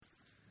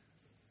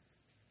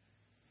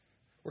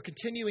We're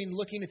continuing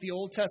looking at the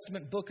Old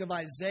Testament book of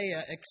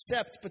Isaiah,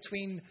 except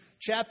between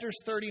chapters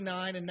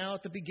 39 and now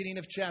at the beginning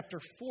of chapter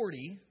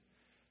 40,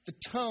 the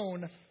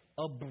tone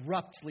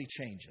abruptly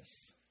changes,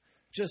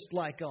 just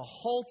like a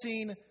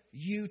halting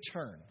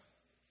U-turn.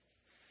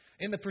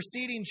 In the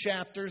preceding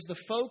chapters, the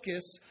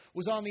focus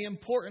was on the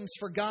importance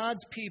for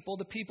God's people,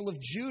 the people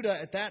of Judah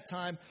at that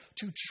time,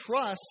 to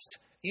trust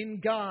in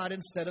God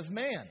instead of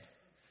man.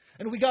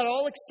 And we got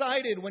all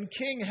excited when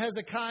King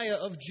Hezekiah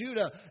of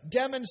Judah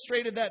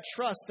demonstrated that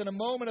trust in a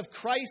moment of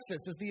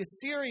crisis as the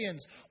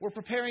Assyrians were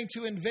preparing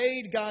to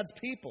invade God's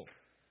people.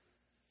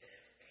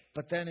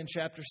 But then in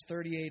chapters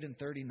 38 and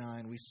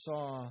 39, we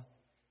saw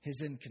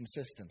his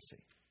inconsistency.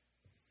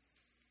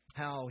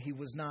 How he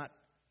was not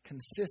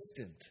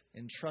consistent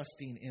in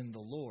trusting in the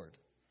Lord.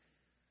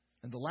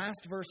 And the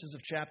last verses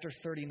of chapter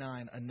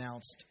 39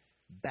 announced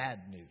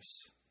bad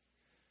news.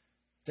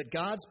 That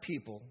God's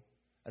people,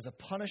 as a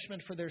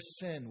punishment for their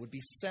sin, would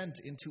be sent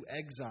into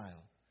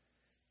exile,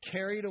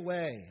 carried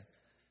away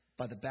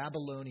by the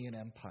Babylonian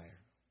Empire.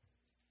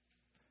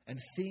 And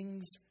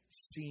things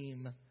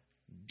seem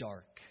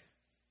dark.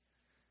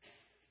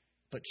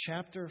 But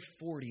chapter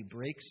 40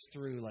 breaks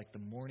through like the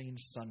morning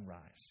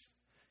sunrise.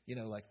 You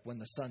know, like when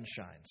the sun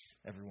shines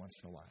every once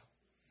in a while.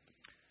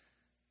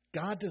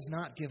 God does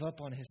not give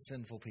up on his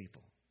sinful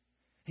people.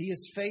 He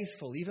is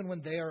faithful even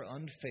when they are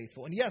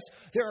unfaithful. And yes,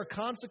 there are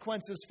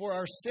consequences for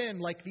our sin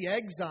like the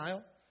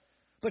exile.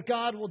 But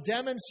God will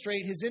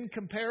demonstrate his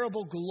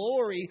incomparable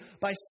glory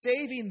by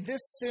saving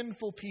this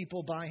sinful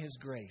people by his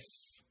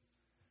grace.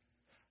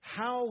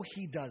 How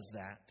he does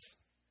that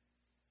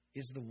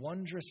is the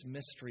wondrous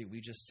mystery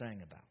we just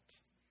sang about.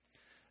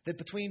 That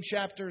between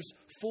chapters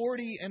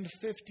 40 and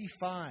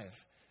 55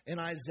 in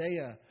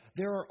Isaiah,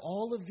 there are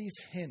all of these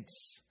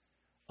hints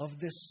of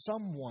this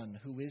someone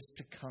who is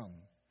to come,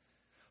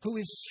 who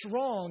is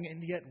strong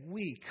and yet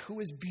weak, who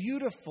is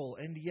beautiful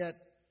and yet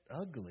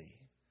ugly.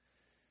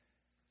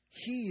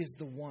 He is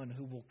the one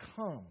who will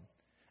come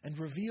and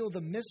reveal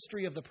the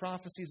mystery of the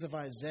prophecies of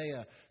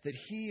Isaiah, that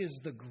he is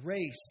the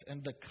grace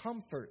and the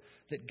comfort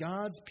that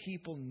God's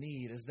people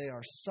need as they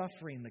are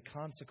suffering the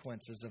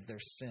consequences of their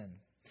sin.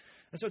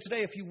 And so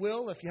today, if you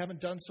will, if you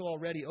haven't done so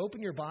already,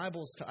 open your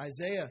Bibles to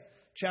Isaiah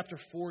chapter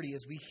 40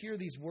 as we hear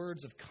these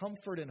words of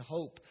comfort and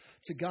hope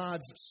to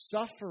God's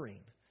suffering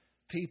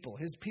people,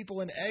 his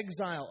people in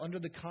exile under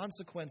the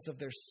consequence of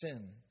their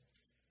sin.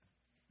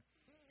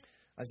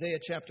 Isaiah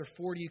chapter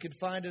 40, you can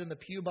find it in the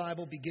Pew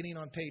Bible beginning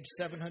on page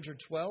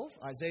 712.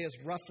 Isaiah is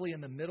roughly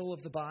in the middle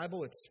of the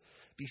Bible. It's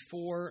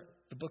before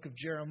the book of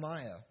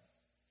Jeremiah.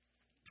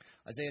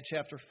 Isaiah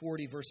chapter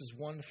 40, verses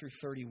 1 through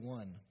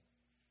 31.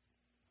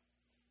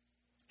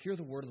 Hear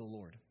the word of the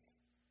Lord.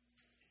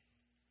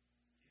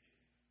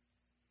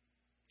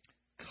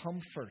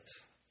 Comfort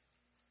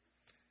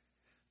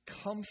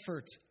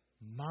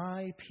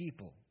my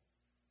people,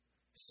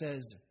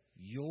 says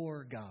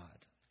your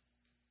God.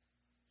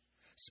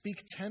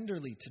 Speak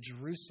tenderly to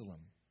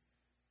Jerusalem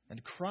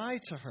and cry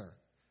to her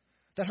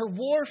that her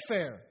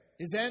warfare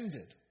is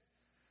ended,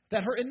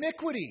 that her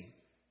iniquity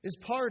is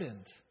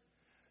pardoned,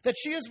 that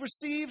she has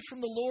received from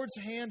the Lord's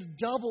hand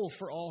double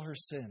for all her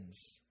sins.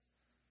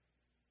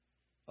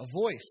 A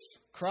voice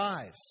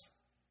cries,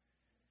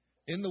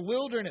 in the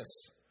wilderness,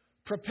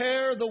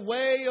 prepare the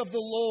way of the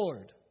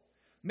Lord.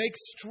 Make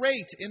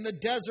straight in the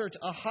desert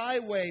a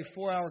highway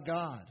for our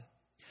God.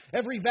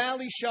 Every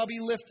valley shall be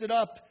lifted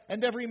up,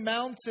 and every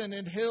mountain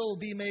and hill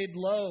be made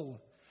low.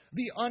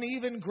 The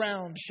uneven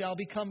ground shall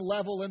become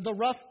level, and the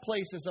rough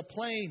places a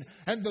plain,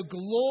 and the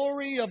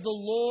glory of the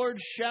Lord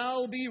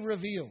shall be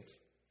revealed.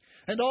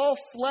 And all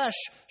flesh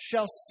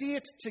shall see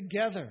it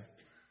together,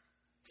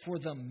 for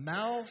the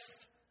mouth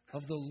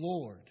of the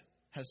Lord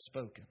has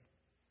spoken.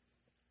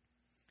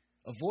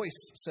 A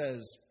voice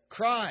says,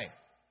 cry.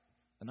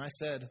 And I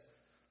said,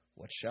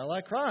 what shall I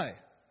cry?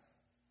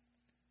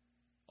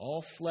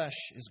 All flesh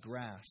is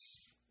grass,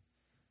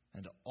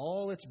 and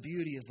all its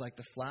beauty is like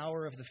the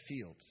flower of the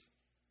field.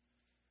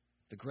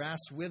 The grass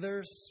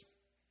withers,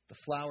 the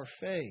flower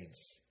fades,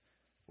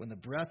 when the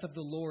breath of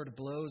the Lord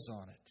blows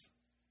on it.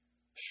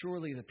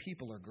 Surely the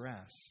people are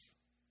grass.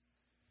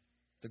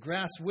 The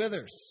grass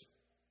withers,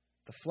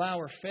 the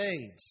flower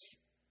fades,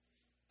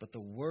 but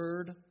the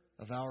word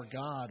of our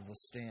God will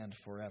stand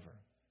forever.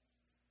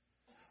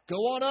 Go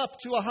on up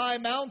to a high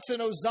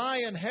mountain, O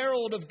Zion,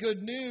 herald of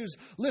good news.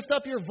 Lift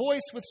up your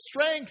voice with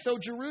strength, O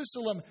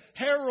Jerusalem,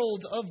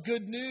 herald of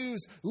good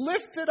news.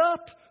 Lift it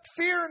up,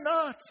 fear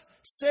not.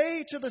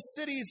 Say to the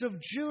cities of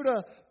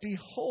Judah,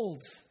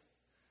 behold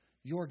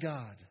your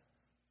God.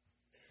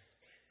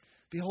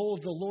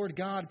 Behold, the Lord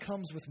God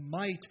comes with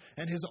might,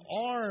 and his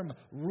arm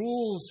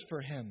rules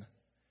for him.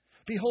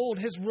 Behold,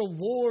 his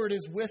reward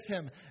is with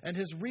him, and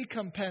his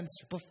recompense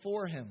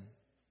before him.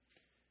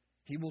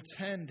 He will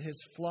tend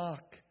his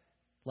flock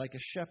like a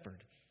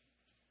shepherd.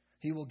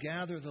 He will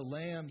gather the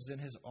lambs in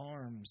his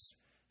arms.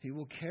 He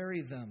will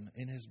carry them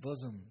in his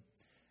bosom,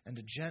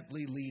 and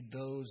gently lead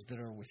those that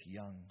are with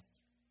young.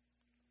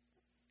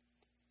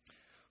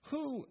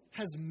 Who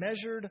has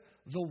measured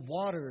the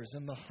waters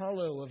in the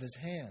hollow of his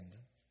hand,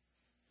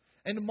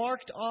 and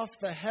marked off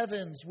the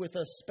heavens with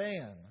a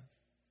span,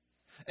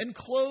 and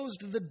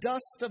closed the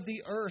dust of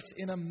the earth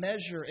in a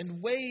measure,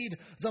 and weighed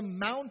the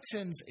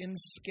mountains in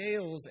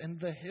scales and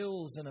the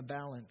hills in a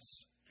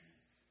balance?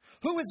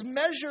 Who has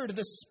measured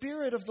the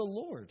Spirit of the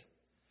Lord?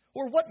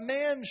 Or what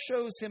man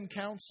shows him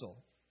counsel?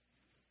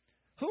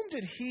 Whom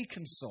did he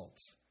consult?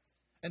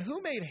 And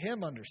who made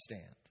him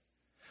understand?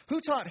 Who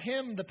taught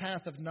him the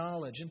path of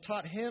knowledge, and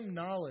taught him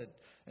knowledge,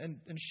 and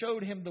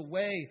showed him the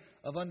way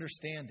of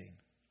understanding?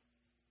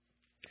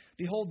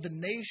 Behold, the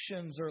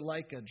nations are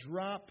like a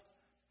drop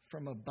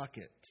from a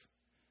bucket,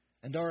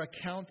 and are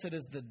accounted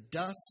as the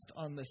dust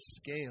on the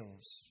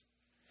scales.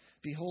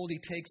 Behold, he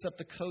takes up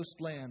the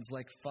coastlands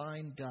like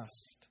fine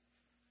dust.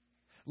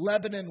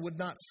 Lebanon would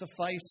not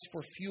suffice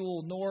for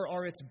fuel, nor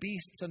are its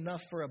beasts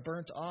enough for a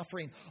burnt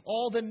offering.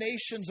 All the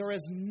nations are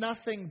as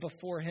nothing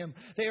before him.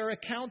 They are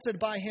accounted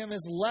by him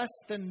as less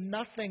than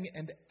nothing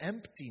and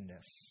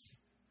emptiness.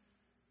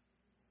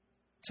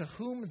 To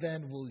whom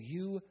then will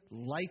you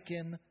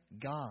liken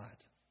God?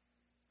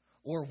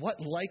 Or what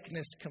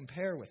likeness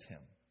compare with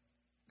him?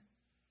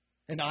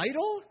 An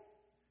idol?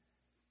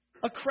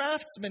 A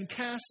craftsman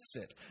casts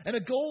it, and a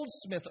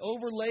goldsmith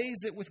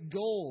overlays it with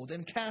gold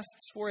and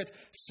casts for it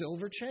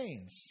silver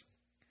chains.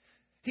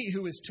 He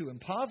who is too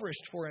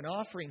impoverished for an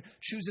offering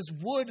chooses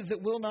wood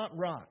that will not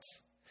rot.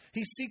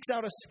 He seeks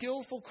out a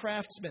skillful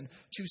craftsman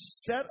to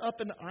set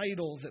up an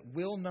idol that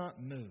will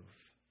not move.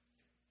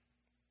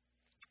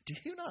 Do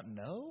you not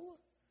know?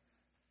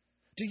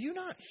 Do you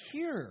not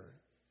hear?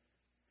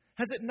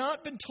 Has it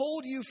not been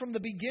told you from the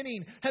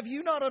beginning? Have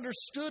you not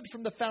understood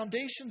from the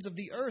foundations of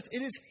the earth?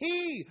 It is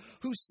He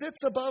who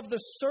sits above the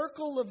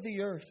circle of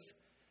the earth,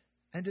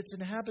 and its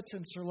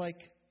inhabitants are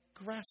like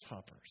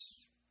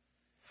grasshoppers,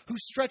 who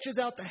stretches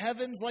out the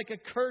heavens like a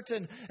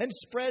curtain and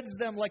spreads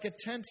them like a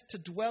tent to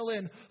dwell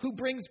in, who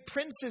brings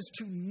princes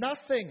to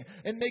nothing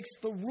and makes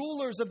the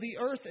rulers of the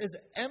earth as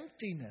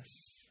emptiness.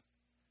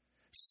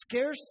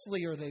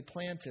 Scarcely are they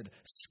planted,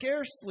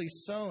 scarcely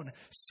sown,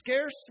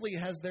 scarcely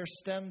has their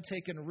stem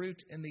taken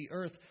root in the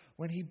earth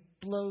when he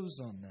blows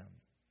on them,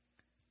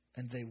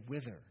 and they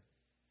wither,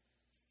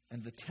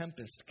 and the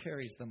tempest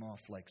carries them off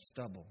like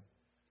stubble.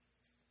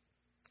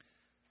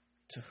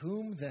 To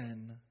whom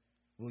then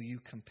will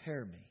you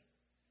compare me,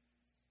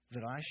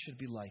 that I should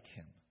be like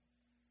him,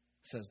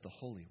 says the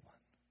Holy One.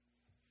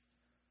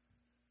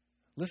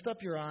 Lift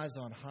up your eyes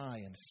on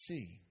high and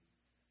see.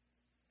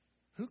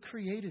 Who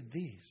created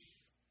these?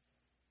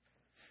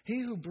 He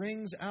who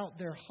brings out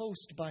their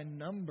host by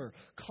number,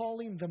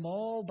 calling them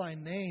all by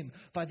name,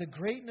 by the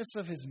greatness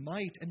of his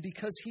might, and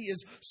because he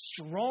is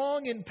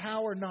strong in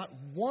power, not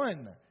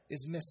one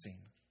is missing.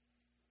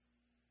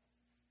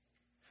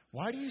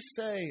 Why do you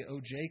say, O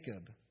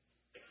Jacob,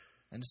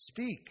 and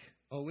speak,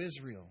 O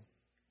Israel?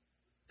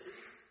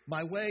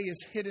 My way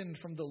is hidden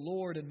from the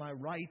Lord, and my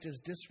right is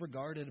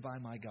disregarded by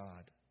my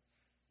God.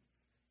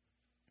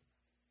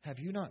 Have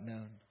you not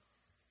known?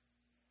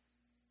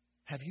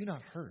 Have you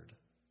not heard?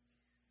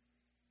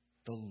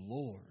 The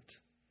Lord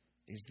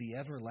is the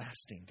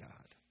everlasting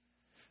God,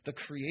 the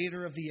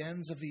creator of the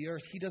ends of the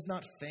earth. He does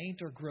not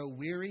faint or grow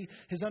weary.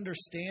 His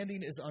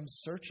understanding is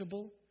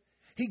unsearchable.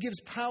 He gives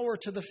power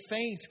to the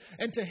faint,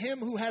 and to him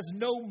who has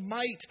no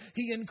might,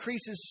 he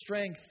increases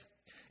strength.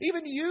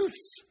 Even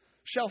youths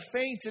shall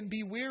faint and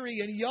be weary,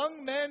 and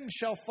young men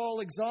shall fall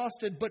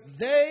exhausted. But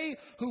they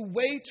who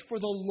wait for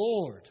the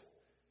Lord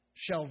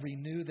shall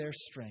renew their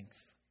strength.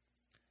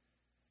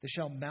 They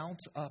shall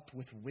mount up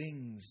with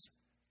wings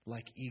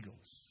like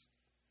eagles.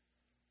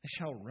 They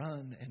shall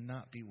run and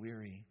not be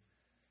weary.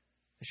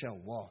 They shall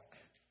walk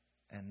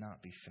and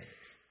not be faint.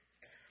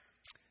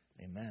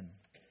 Amen.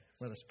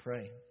 Let us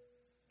pray.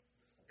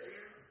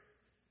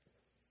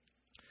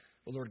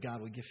 Well, Lord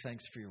God, we give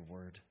thanks for your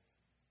word.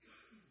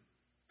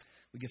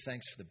 We give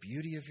thanks for the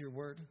beauty of your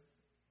word,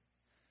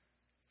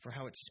 for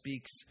how it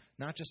speaks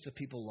not just to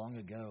people long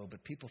ago,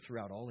 but people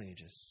throughout all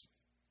ages.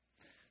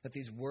 That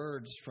these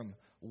words from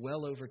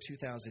well over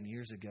 2,000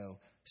 years ago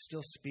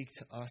still speak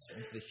to us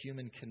and to the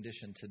human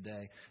condition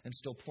today, and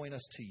still point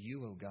us to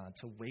you, O God,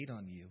 to wait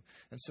on you.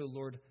 And so,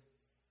 Lord,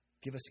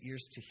 give us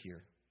ears to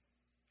hear.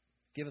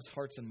 Give us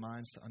hearts and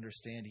minds to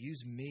understand.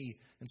 Use me,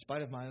 in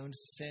spite of my own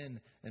sin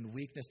and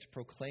weakness, to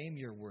proclaim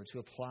your word, to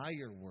apply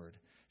your word,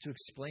 to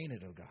explain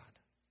it, O God.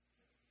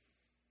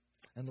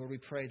 And Lord, we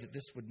pray that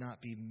this would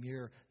not be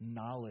mere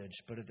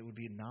knowledge, but that it would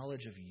be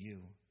knowledge of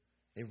you,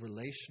 a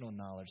relational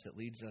knowledge that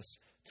leads us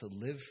to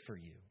live for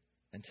you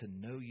and to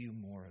know you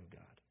more, O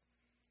God.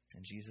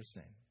 In Jesus'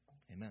 name,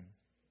 amen.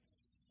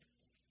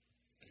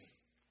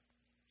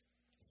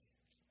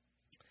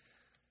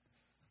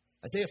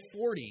 Isaiah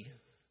 40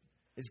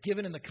 is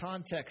given in the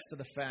context of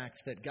the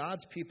fact that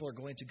God's people are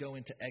going to go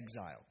into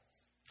exile.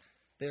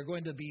 They are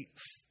going to be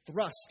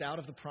thrust out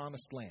of the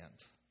promised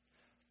land.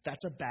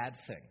 That's a bad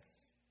thing.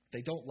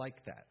 They don't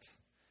like that.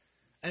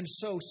 And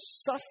so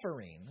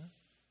suffering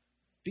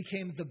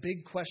became the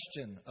big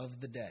question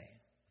of the day.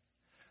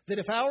 That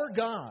if our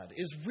God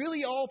is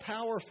really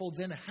all-powerful,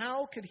 then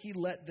how could he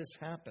let this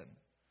happen?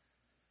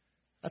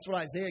 That's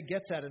what Isaiah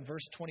gets at in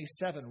verse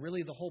 27,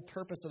 really the whole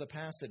purpose of the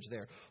passage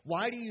there.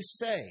 Why do you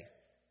say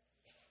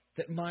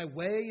that my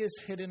way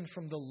is hidden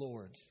from the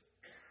Lord?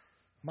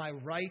 My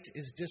right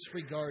is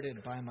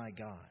disregarded by my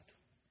God.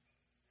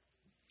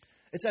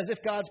 It's as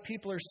if God's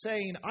people are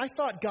saying, I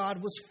thought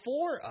God was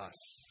for us.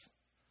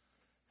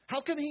 How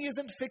come He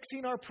isn't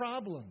fixing our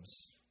problems?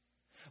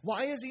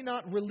 Why is He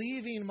not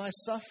relieving my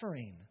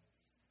suffering?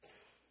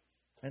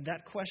 And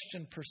that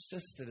question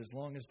persisted as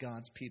long as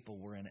God's people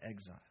were in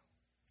exile.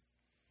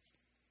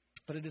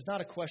 But it is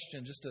not a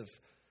question just of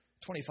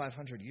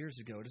 2,500 years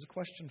ago. It is a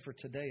question for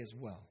today as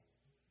well.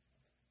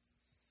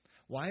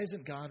 Why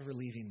isn't God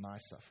relieving my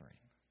suffering?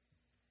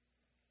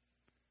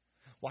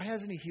 Why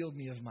hasn't He healed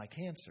me of my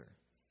cancer?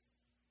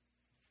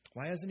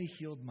 Why hasn't He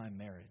healed my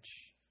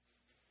marriage?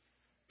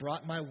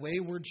 Brought my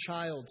wayward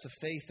child to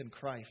faith in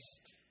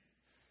Christ?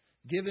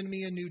 Given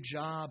me a new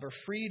job or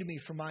freed me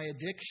from my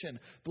addiction?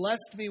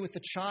 Blessed me with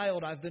the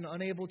child I've been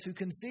unable to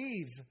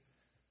conceive?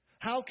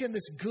 How can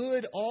this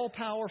good,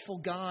 all-powerful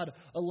God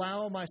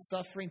allow my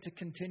suffering to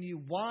continue?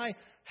 Why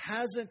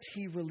hasn't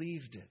He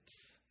relieved it?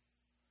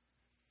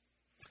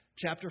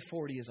 Chapter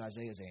 40 is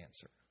Isaiah's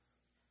answer.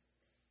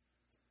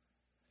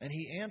 And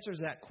he answers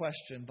that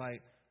question by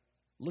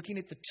looking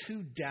at the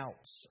two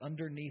doubts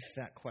underneath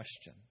that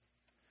question.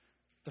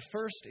 The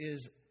first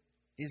is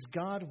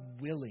God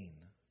willing?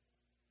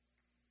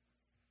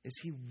 Is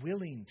He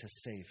willing to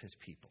save His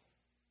people?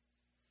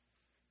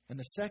 And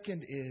the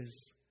second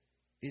is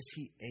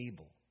He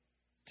able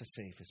to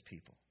save His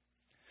people?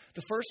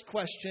 The first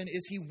question,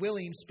 is He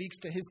willing, speaks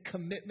to His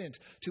commitment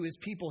to His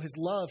people, His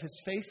love, His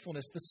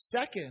faithfulness. The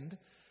second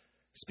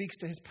speaks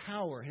to His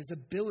power, His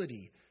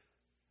ability,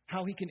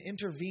 how He can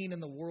intervene in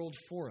the world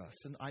for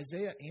us. And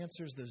Isaiah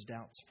answers those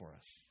doubts for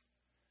us,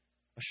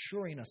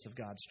 assuring us of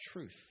God's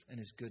truth and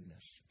His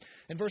goodness.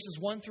 In verses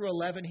 1 through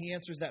 11, he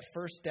answers that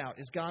first doubt.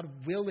 Is God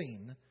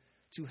willing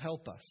to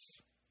help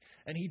us?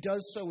 And He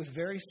does so with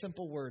very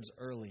simple words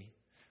early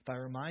by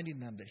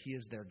reminding them that He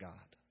is their God.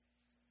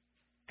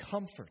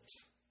 Comfort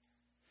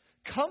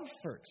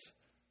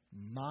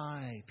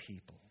my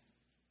people,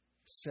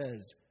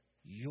 says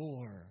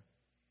your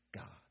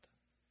God.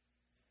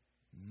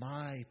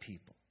 My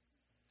people,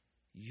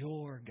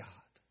 your God.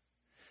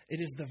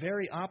 It is the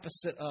very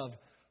opposite of,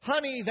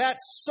 honey, that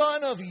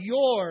son of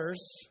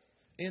yours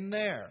in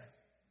there.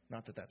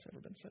 Not that that's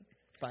ever been said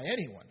by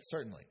anyone,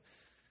 certainly.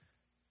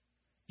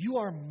 You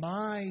are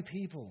my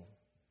people.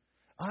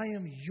 I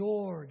am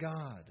your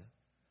God.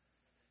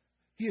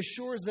 He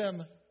assures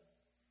them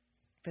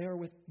they are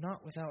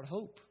not without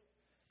hope.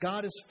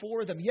 God is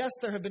for them. Yes,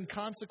 there have been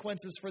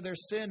consequences for their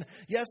sin.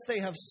 Yes, they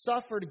have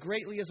suffered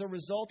greatly as a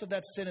result of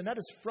that sin, and that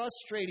is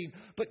frustrating.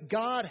 But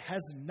God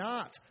has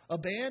not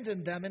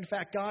abandoned them. In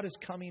fact, God is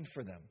coming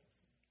for them.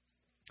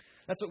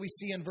 That's what we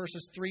see in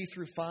verses 3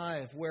 through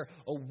 5, where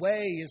a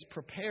way is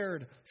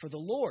prepared for the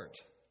Lord.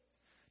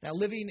 Now,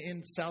 living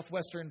in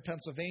southwestern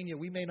Pennsylvania,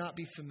 we may not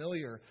be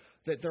familiar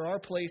that there are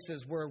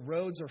places where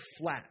roads are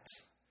flat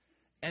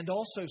and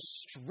also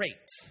straight.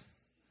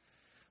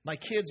 My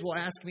kids will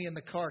ask me in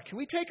the car, can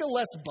we take a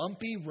less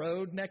bumpy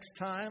road next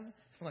time?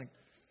 I'm like,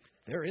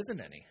 there isn't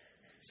any.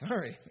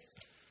 Sorry.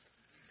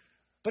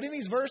 But in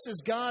these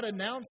verses, God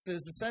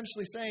announces,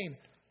 essentially saying,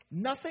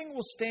 nothing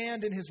will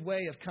stand in His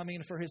way of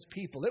coming for His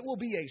people. It will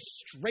be a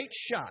straight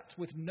shot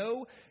with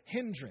no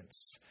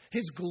hindrance.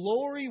 His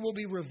glory will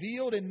be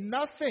revealed, and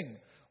nothing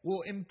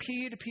will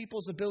impede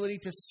people's ability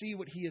to see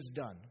what He has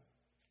done.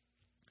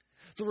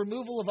 The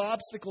removal of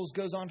obstacles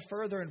goes on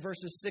further in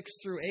verses 6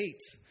 through 8,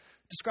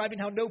 describing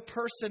how no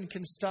person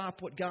can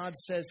stop what God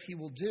says He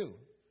will do.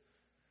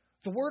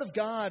 The Word of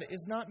God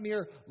is not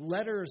mere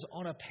letters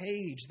on a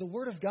page. The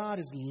Word of God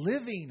is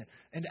living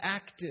and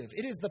active.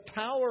 It is the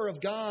power of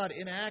God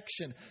in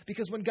action,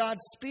 because when God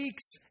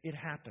speaks, it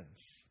happens.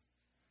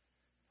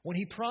 When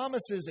He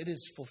promises, it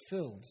is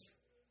fulfilled.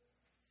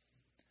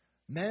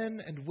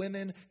 Men and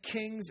women,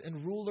 kings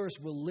and rulers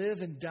will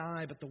live and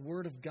die, but the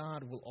Word of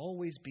God will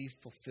always be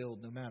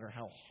fulfilled, no matter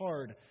how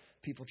hard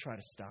people try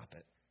to stop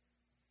it.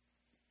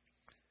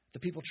 The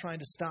people trying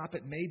to stop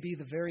it may be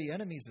the very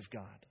enemies of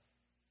God.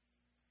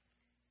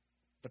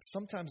 But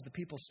sometimes the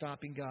people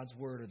stopping God's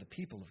word are the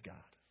people of God,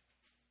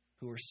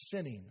 who are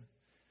sinning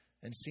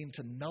and seem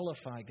to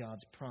nullify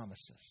God's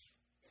promises.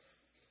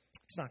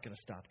 It's not going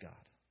to stop God.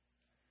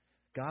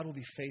 God will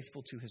be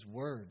faithful to His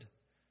word.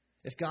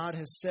 If God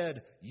has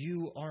said,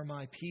 you are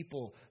my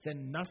people,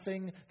 then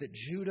nothing that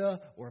Judah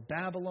or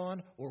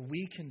Babylon or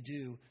we can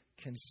do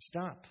can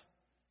stop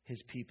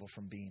His people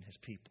from being His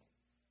people.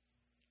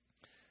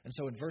 And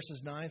so in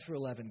verses 9 through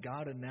 11,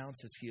 God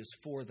announces He is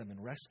for them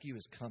and rescue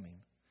is coming.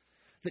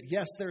 That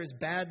yes, there is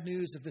bad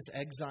news of this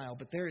exile,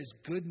 but there is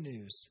good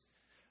news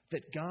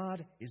that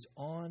God is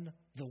on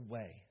the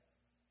way.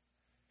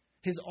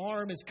 His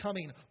arm is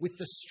coming with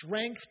the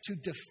strength to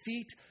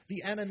defeat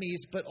the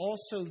enemies, but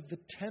also the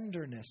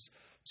tenderness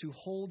to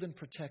hold and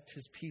protect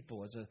His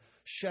people as a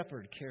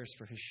shepherd cares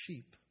for his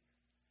sheep.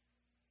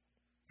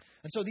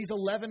 And so these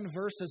 11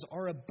 verses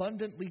are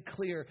abundantly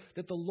clear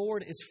that the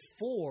Lord is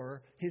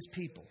for His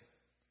people.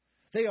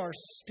 They are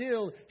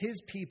still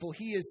His people.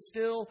 He is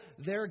still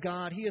their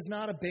God. He has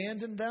not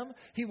abandoned them.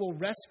 He will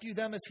rescue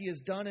them as He has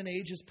done in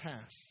ages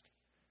past.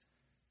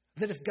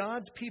 That if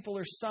God's people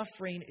are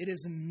suffering, it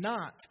is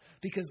not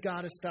because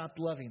God has stopped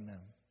loving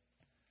them.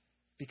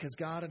 Because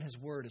God in His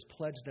Word has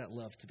pledged that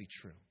love to be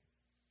true.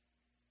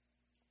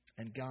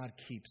 And God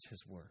keeps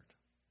His Word.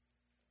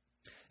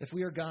 If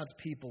we are God's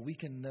people, we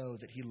can know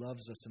that He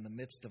loves us in the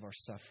midst of our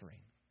suffering.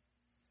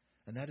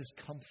 And that is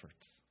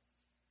comfort.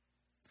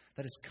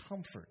 That is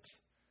comfort,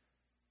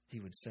 He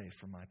would say,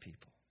 for my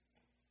people.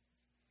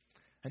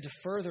 And to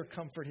further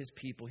comfort His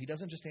people, He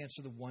doesn't just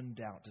answer the one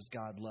doubt, does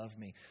God love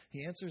me?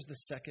 He answers the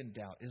second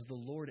doubt, is the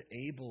Lord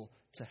able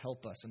to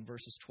help us, in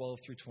verses 12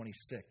 through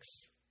 26.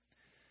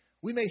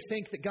 We may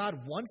think that God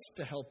wants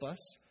to help us,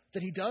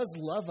 that He does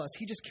love us,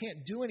 He just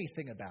can't do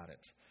anything about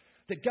it.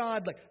 That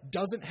God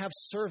doesn't have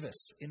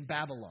service in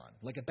Babylon,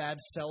 like a bad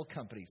cell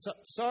company. So,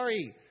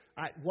 sorry,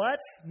 what?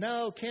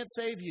 No, can't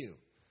save you.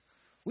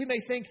 We may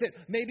think that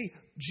maybe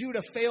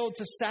Judah failed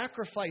to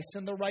sacrifice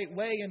in the right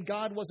way and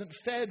God wasn't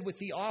fed with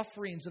the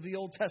offerings of the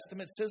Old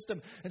Testament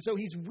system, and so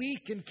He's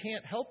weak and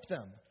can't help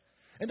them.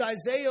 And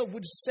Isaiah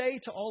would say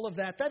to all of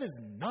that, that is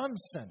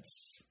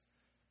nonsense.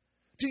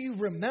 Do you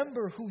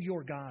remember who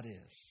your God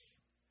is?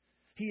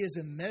 He is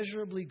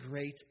immeasurably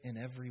great in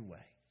every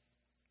way.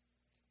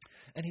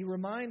 And he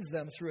reminds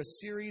them through a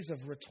series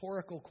of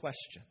rhetorical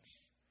questions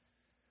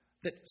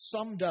that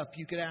summed up,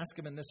 you could ask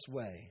him in this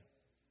way.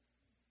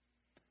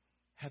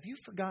 Have you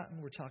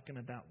forgotten we're talking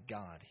about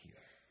God here?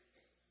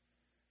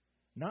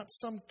 Not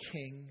some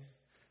king,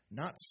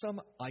 not some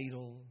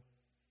idol.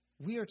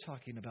 We are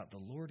talking about the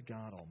Lord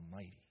God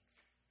Almighty.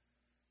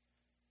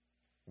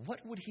 What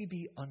would He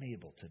be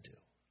unable to do?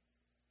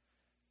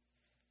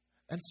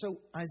 And so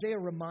Isaiah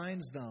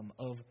reminds them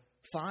of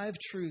 5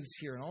 truths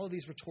here in all of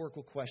these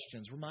rhetorical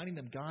questions, reminding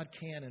them God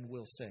can and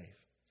will save.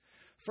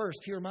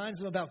 First, he reminds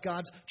them about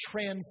God's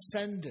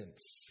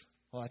transcendence.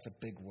 Well, that's a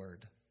big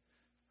word.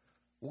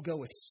 We'll go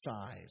with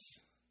size.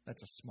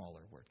 That's a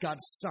smaller word.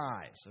 God's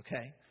size,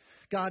 okay?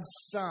 God's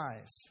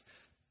size.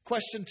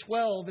 Question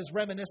 12 is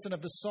reminiscent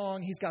of the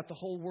song, He's got the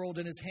whole world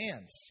in His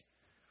hands.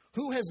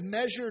 Who has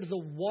measured the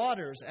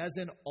waters, as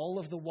in all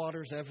of the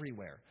waters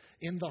everywhere,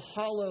 in the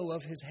hollow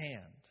of His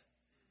hand?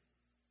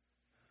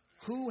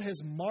 Who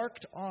has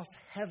marked off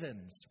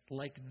heavens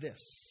like this?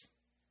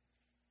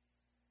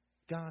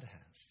 God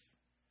has.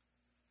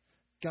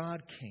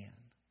 God can.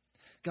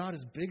 God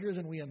is bigger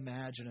than we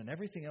imagine, and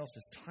everything else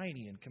is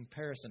tiny in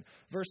comparison.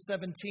 Verse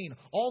 17,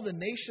 all the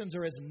nations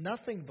are as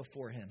nothing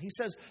before Him. He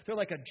says they're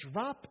like a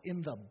drop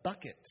in the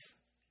bucket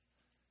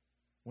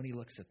when He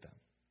looks at them.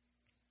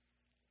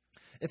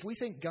 If we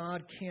think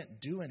God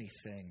can't do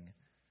anything,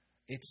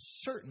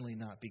 it's certainly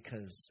not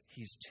because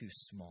He's too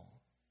small,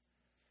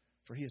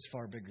 for He is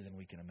far bigger than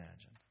we can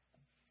imagine.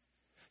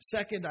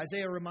 Second,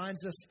 Isaiah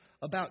reminds us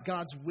about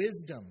God's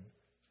wisdom.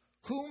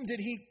 Whom did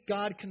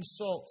God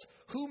consult?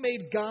 Who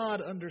made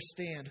God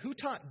understand? Who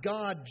taught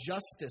God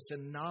justice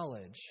and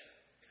knowledge?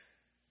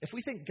 If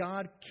we think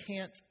God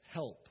can't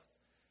help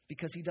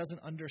because He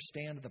doesn't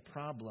understand the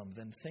problem,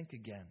 then think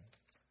again.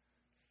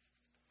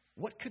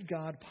 What could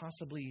God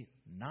possibly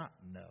not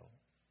know?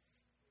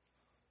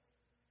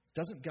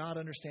 Doesn't God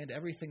understand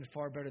everything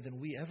far better than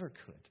we ever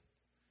could?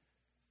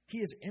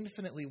 He is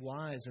infinitely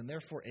wise and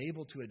therefore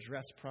able to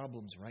address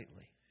problems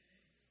rightly.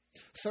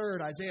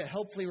 Third, Isaiah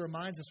helpfully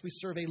reminds us we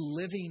serve a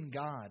living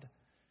God.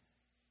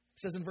 He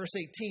says in verse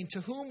 18,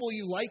 to whom will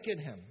you liken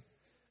Him?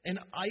 An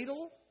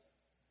idol?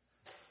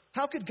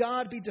 How could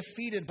God be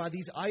defeated by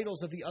these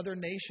idols of the other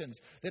nations,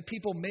 that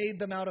people made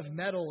them out of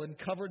metal and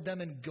covered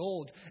them in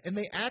gold, and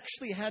they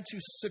actually had to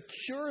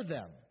secure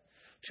them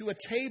to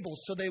a table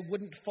so they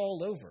wouldn't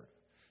fall over?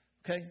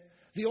 Okay?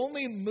 The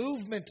only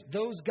movement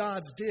those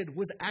gods did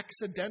was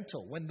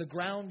accidental when the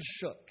ground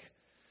shook.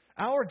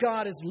 Our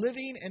God is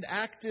living and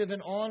active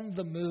and on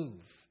the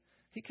move.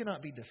 He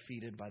cannot be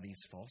defeated by these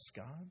false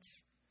gods.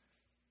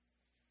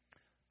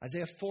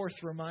 Isaiah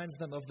 4th reminds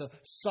them of the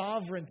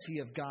sovereignty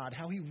of God,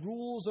 how He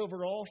rules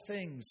over all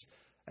things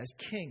as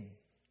king.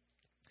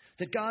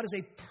 That God is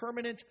a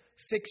permanent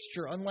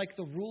fixture, unlike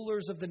the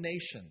rulers of the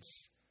nations.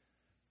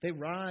 They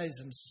rise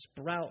and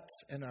sprout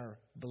and are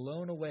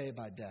blown away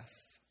by death.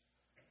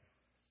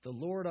 The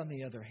Lord, on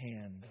the other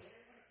hand,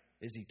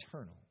 is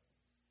eternal.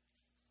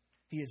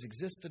 He has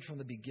existed from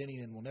the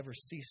beginning and will never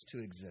cease to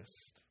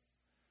exist.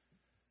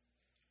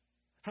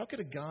 How could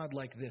a God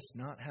like this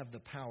not have the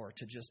power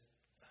to just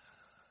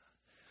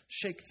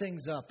shake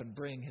things up and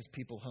bring His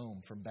people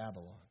home from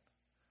Babylon?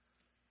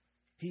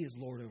 He is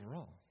Lord over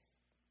all.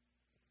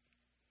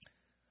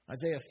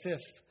 Isaiah 5th,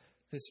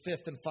 his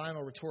 5th and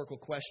final rhetorical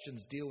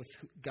questions deal with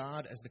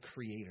God as the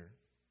Creator.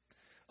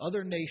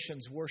 Other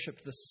nations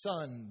worshiped the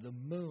sun, the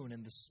moon,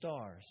 and the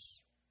stars.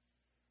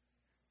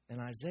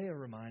 And Isaiah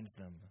reminds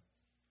them,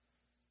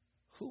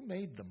 who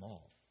made them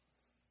all?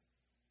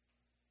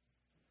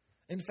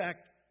 In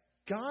fact,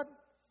 God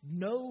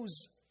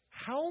knows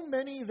how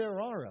many there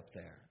are up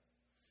there.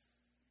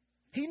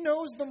 He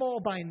knows them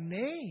all by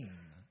name.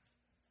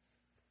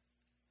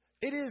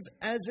 It is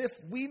as if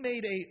we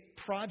made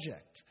a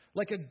project,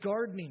 like a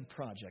gardening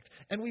project,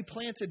 and we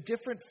planted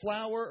different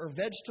flower or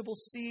vegetable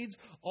seeds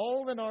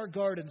all in our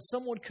garden.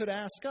 Someone could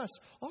ask us,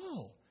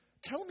 "Oh,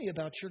 tell me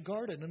about your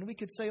garden." And we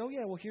could say, "Oh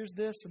yeah, well here's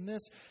this, and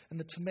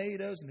the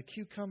tomatoes, and the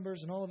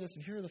cucumbers, and all of this,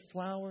 and here are the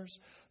flowers."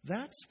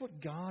 That's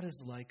what God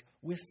is like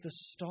with the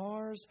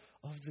stars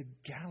of the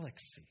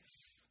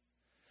galaxies.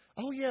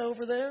 "Oh yeah,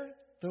 over there,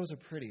 those are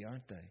pretty,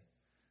 aren't they?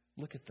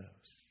 Look at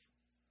those."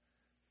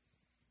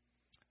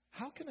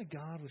 How can a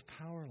God with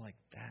power like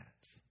that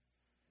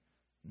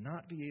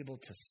not be able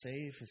to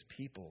save his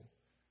people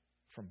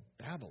from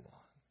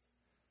Babylon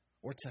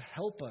or to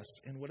help us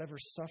in whatever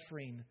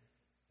suffering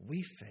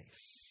we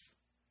face?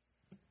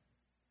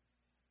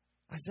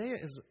 Isaiah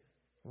is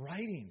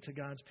writing to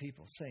God's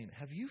people saying,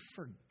 have you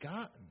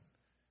forgotten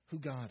who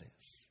God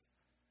is?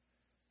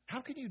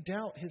 How can you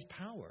doubt his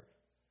power?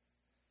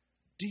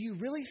 Do you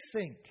really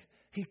think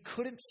he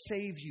couldn't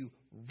save you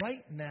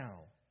right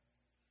now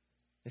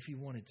if he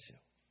wanted to?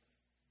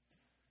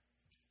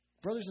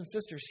 Brothers and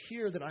sisters,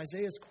 hear that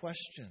Isaiah's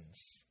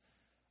questions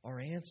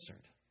are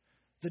answered.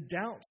 The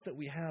doubts that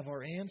we have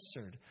are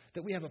answered.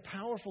 That we have a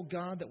powerful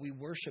God that we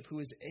worship who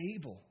is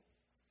able.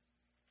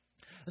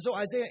 And so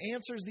Isaiah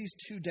answers these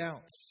two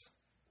doubts.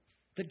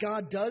 That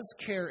God does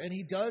care and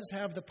he does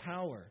have the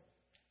power.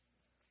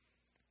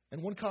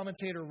 And one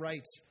commentator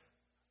writes,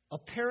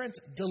 apparent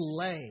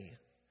delay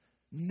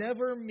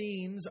never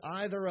means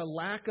either a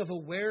lack of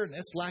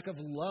awareness, lack of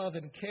love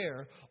and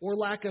care, or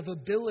lack of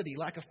ability,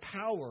 lack of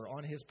power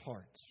on his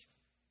part.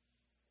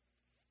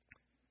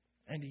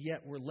 And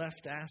yet we're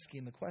left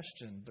asking the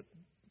question, but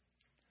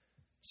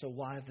so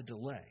why the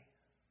delay?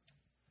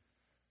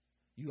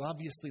 You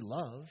obviously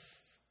love.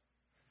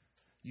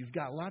 You've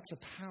got lots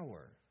of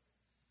power.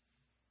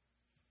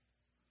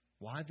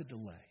 Why the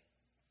delay?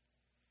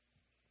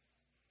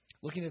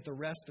 Looking at the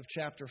rest of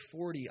chapter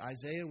 40,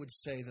 Isaiah would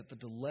say that the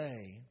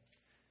delay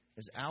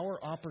is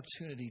our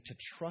opportunity to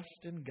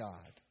trust in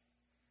God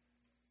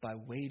by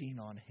waiting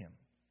on him.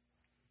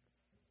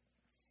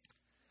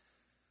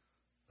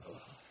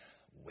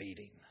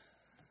 Waiting.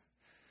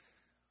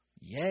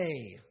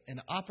 Yea,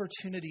 an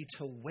opportunity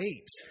to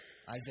wait,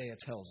 Isaiah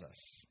tells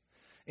us.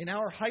 In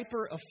our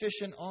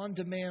hyper-efficient,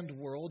 on-demand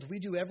world, we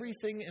do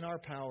everything in our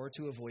power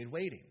to avoid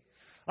waiting.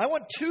 I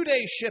want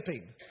 2-day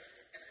shipping.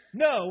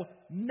 No,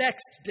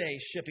 next day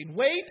shipping.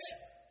 Wait,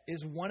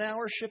 is 1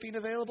 hour shipping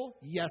available?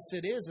 Yes,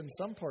 it is in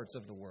some parts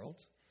of the world.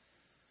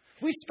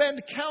 We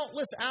spend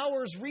countless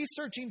hours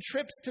researching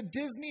trips to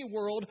Disney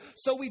World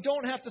so we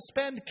don't have to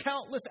spend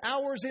countless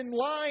hours in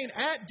line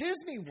at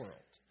Disney World.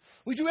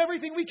 We do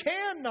everything we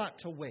can not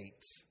to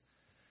wait.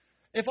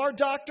 If our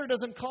doctor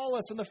doesn't call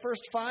us in the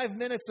first 5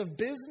 minutes of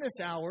business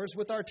hours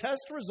with our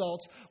test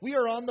results, we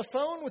are on the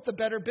phone with the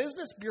Better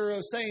Business Bureau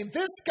saying,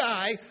 this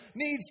guy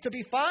needs to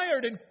be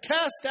fired and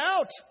cast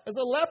out as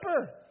a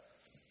leper.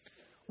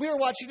 We are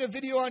watching a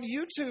video on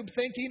YouTube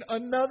thinking,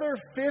 another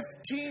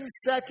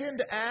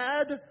 15-second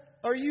ad?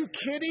 Are you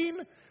kidding?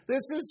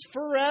 This is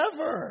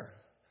forever.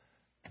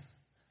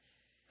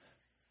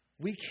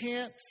 We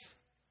can't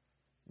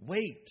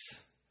wait.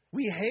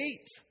 We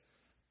hate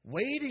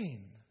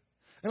waiting.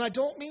 And I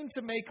don't mean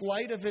to make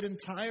light of it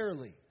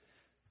entirely,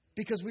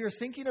 because we are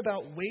thinking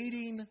about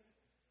waiting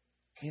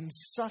in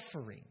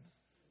suffering.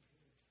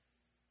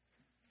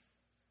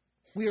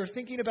 We are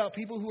thinking about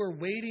people who are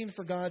waiting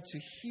for God to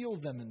heal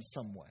them in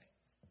some way,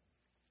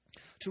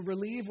 to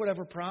relieve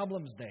whatever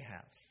problems they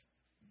have.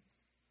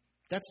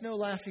 That's no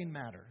laughing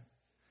matter,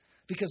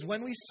 because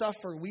when we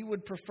suffer, we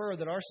would prefer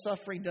that our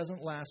suffering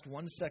doesn't last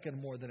 1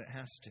 second more than it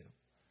has to.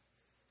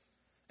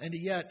 And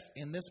yet,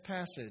 in this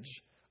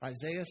passage,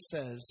 Isaiah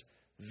says,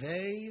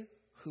 they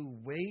who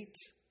wait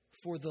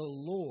for the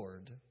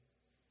Lord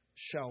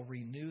shall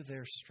renew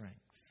their strength.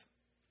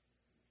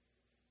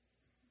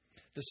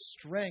 The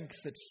strength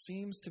that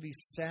seems to be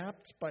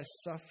sapped by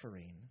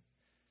suffering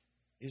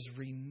is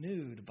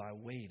renewed by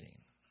waiting.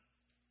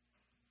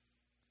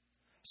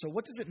 So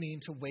what does it mean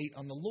to wait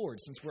on the Lord,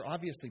 since we're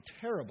obviously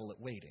terrible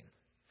at waiting?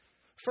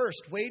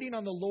 First, waiting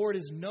on the Lord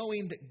is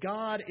knowing that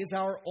God is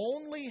our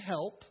only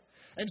help,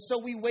 and so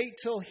we wait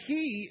till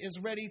he is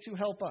ready to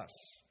help us.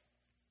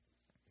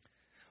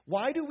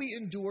 Why do we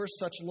endure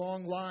such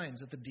long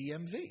lines at the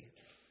DMV?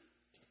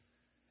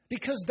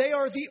 Because they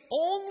are the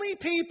only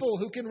people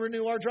who can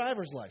renew our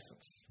driver's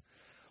license.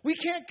 We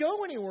can't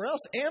go anywhere else.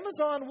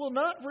 Amazon will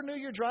not renew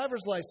your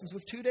driver's license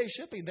with 2-day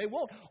shipping. They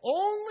won't.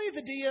 Only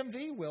the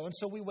DMV will, and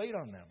so we wait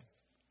on them.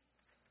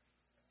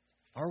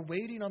 Our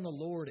waiting on the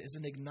Lord is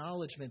an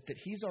acknowledgement that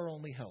he's our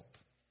only help.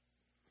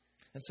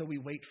 And so we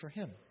wait for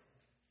him.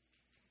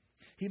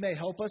 He may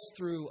help us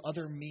through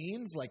other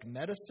means like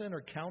medicine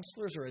or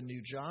counselors or a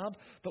new job,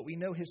 but we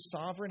know his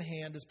sovereign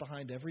hand is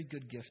behind every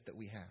good gift that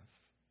we have.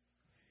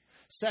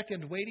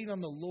 Second, waiting on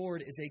the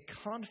Lord is a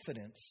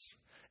confidence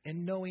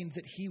in knowing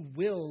that he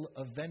will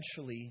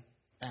eventually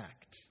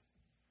act.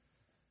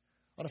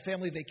 On a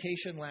family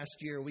vacation last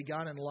year, we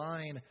got in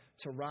line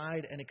to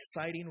ride an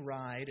exciting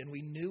ride, and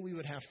we knew we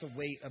would have to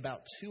wait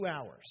about 2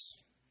 hours.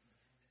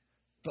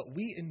 But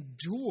we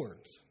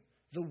endured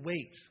the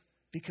wait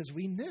because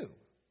we knew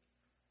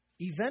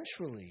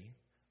eventually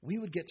we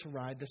would get to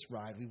ride this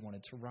ride we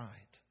wanted to ride.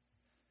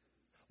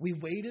 We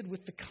waited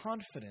with the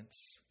confidence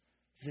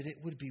that it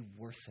would be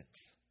worth it.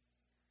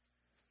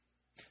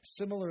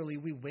 Similarly,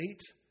 we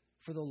wait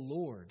for the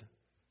Lord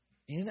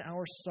in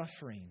our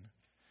suffering,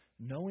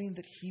 knowing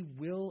that He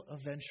will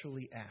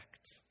eventually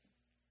act.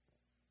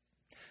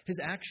 His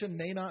action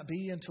may not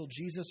be until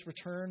Jesus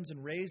returns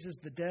and raises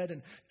the dead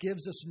and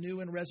gives us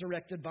new and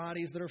resurrected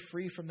bodies that are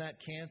free from that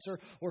cancer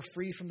or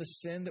free from the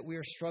sin that we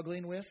are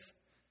struggling with.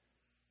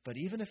 But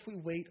even if we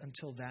wait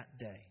until that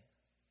day,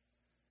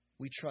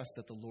 we trust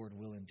that the Lord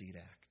will indeed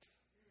act.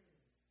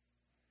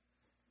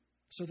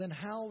 So then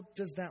how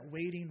does that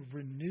waiting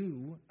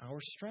renew our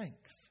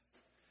strength?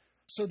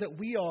 So that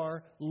we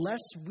are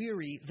less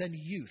weary than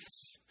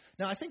youths.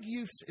 Now, I think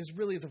youths is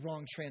really the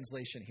wrong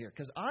translation here,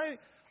 because I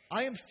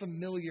am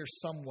familiar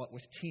somewhat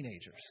with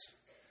teenagers.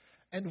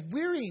 And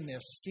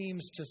weariness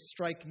seems to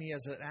strike me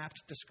as an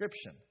apt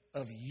description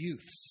of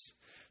youths,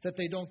 that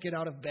they don't get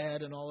out of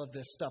bed and all of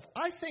this stuff.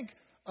 I think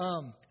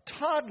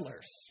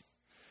toddlers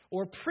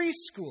or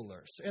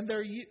preschoolers, and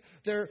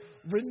they're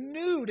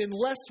renewed and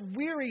less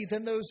weary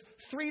than those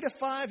 3 to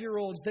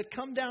 5-year-olds that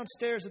come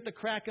downstairs at the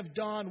crack of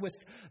dawn with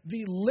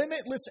the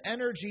limitless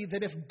energy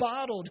that, if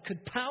bottled,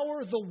 could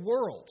power the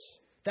world.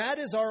 That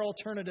is our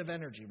alternative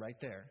energy right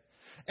there.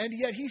 And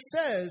yet He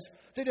says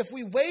that if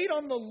we wait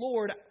on the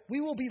Lord,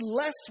 we will be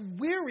less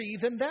weary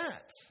than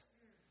that.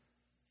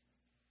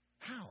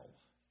 How?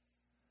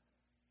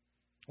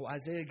 Well,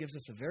 Isaiah gives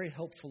us a very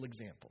helpful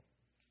example.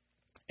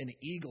 An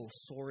eagle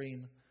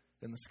soaring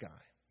in the sky.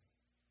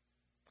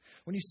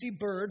 When you see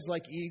birds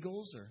like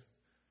eagles or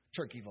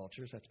turkey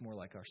vultures, that's more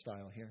like our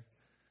style here.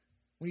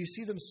 When you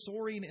see them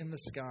soaring in the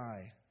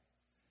sky,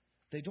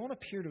 they don't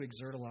appear to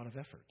exert a lot of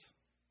effort.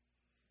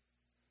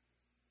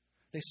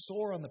 They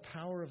soar on the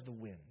power of the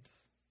wind.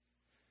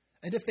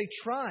 And if they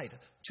tried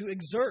to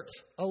exert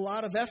a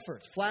lot of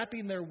effort,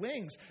 flapping their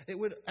wings, it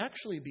would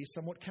actually be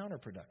somewhat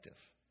counterproductive,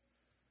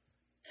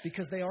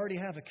 because they already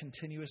have a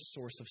continuous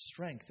source of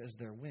strength as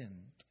their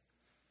wind.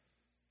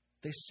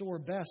 They soar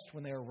best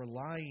when they are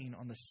relying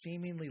on the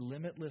seemingly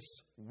limitless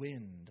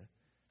wind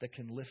that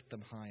can lift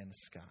them high in the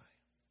sky.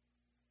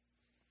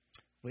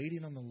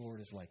 Waiting on the Lord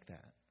is like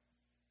that.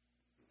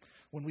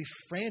 When we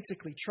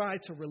frantically try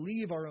to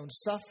relieve our own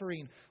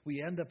suffering,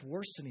 we end up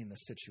worsening the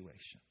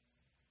situation.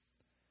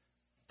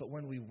 But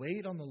when we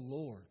wait on the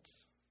Lord,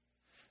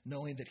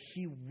 knowing that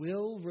He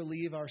will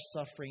relieve our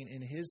suffering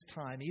in His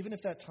time, even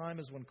if that time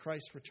is when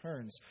Christ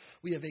returns,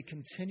 we have a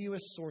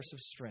continuous source of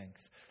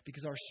strength,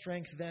 because our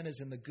strength then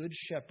is in the Good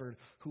Shepherd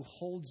who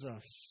holds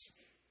us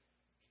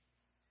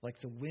like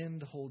the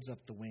wind holds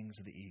up the wings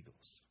of the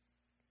eagles.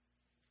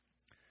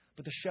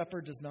 But the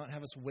shepherd does not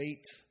have us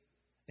wait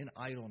in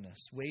idleness.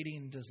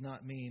 Waiting does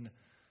not mean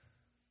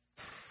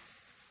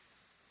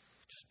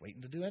just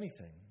waiting to do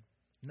anything.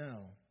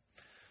 No.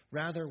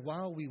 Rather,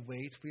 while we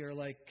wait, we are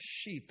like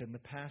sheep in the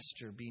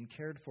pasture being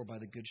cared for by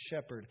the Good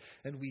Shepherd,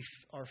 and we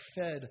are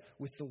fed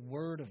with the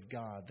Word of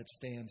God that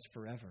stands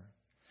forever.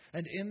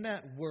 And in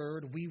that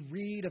Word, we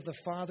read of the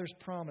Father's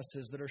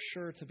promises that are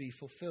sure to be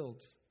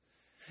fulfilled.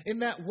 In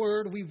that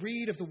Word, we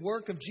read of the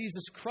work of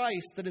Jesus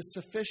Christ that is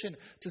sufficient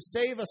to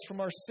save us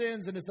from our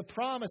sins and is the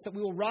promise that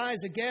we will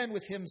rise again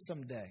with Him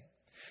someday.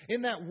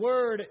 In that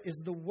Word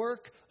is the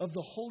work of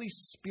the Holy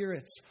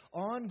Spirit's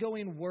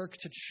ongoing work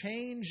to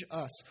change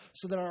us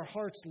so that our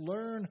hearts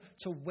learn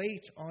to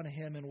wait on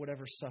Him in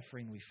whatever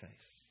suffering we face.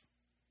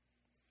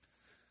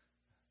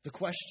 The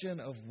question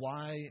of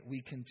why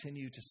we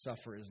continue to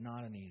suffer is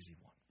not an easy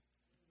one.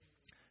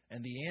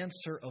 And the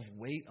answer of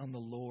wait on the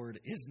Lord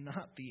is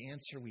not the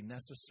answer we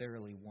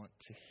necessarily want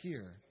to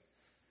hear.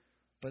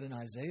 But in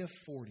Isaiah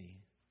 40,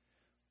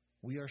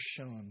 we are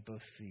shown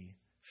both the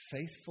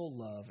faithful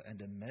love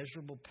and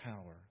immeasurable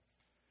power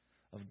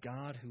of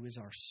God, who is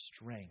our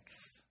strength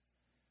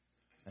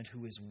and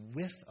who is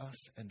with us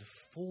and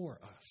for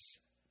us,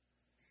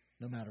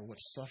 no matter what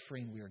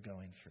suffering we are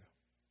going through.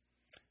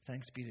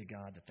 Thanks be to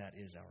God that that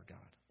is our God.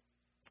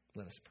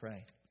 Let us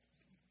pray.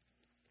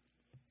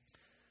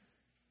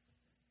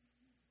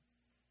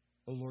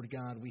 O Lord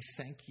God, we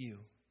thank You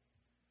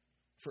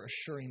for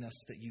assuring us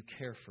that You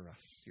care for us,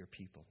 Your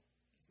people.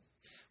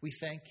 We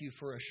thank You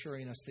for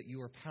assuring us that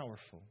You are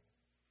powerful.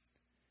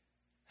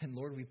 And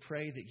Lord, we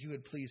pray that You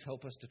would please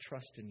help us to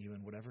trust in You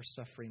in whatever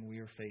suffering we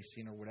are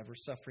facing or whatever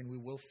suffering we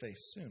will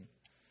face soon.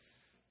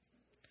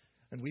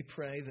 And we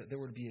pray that there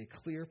would be a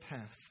clear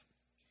path,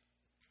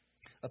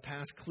 a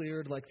path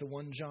cleared like the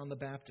one John the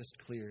Baptist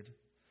cleared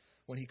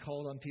when he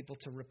called on people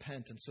to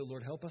repent. And so,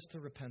 Lord, help us to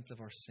repent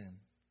of our sin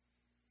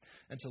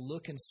and to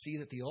look and see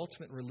that the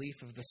ultimate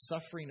relief of the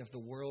suffering of the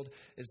world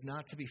is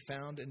not to be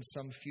found in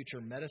some future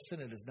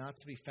medicine. It is not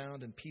to be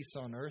found in peace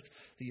on earth.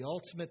 The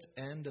ultimate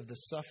end of the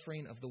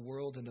suffering of the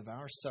world and of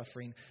our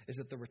suffering is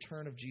at the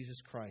return of Jesus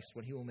Christ,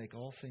 when He will make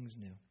all things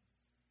new.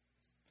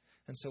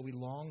 And so we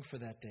long for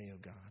that day, O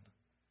God.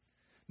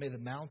 May the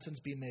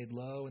mountains be made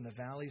low and the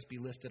valleys be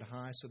lifted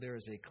high, so there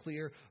is a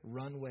clear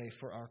runway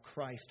for our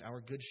Christ, our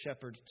good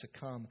shepherd, to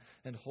come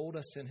and hold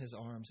us in his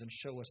arms and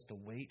show us the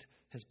wait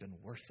has been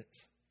worth it.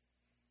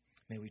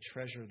 May we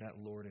treasure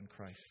that Lord in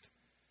Christ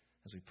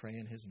as we pray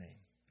in his name.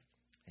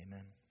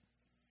 Amen.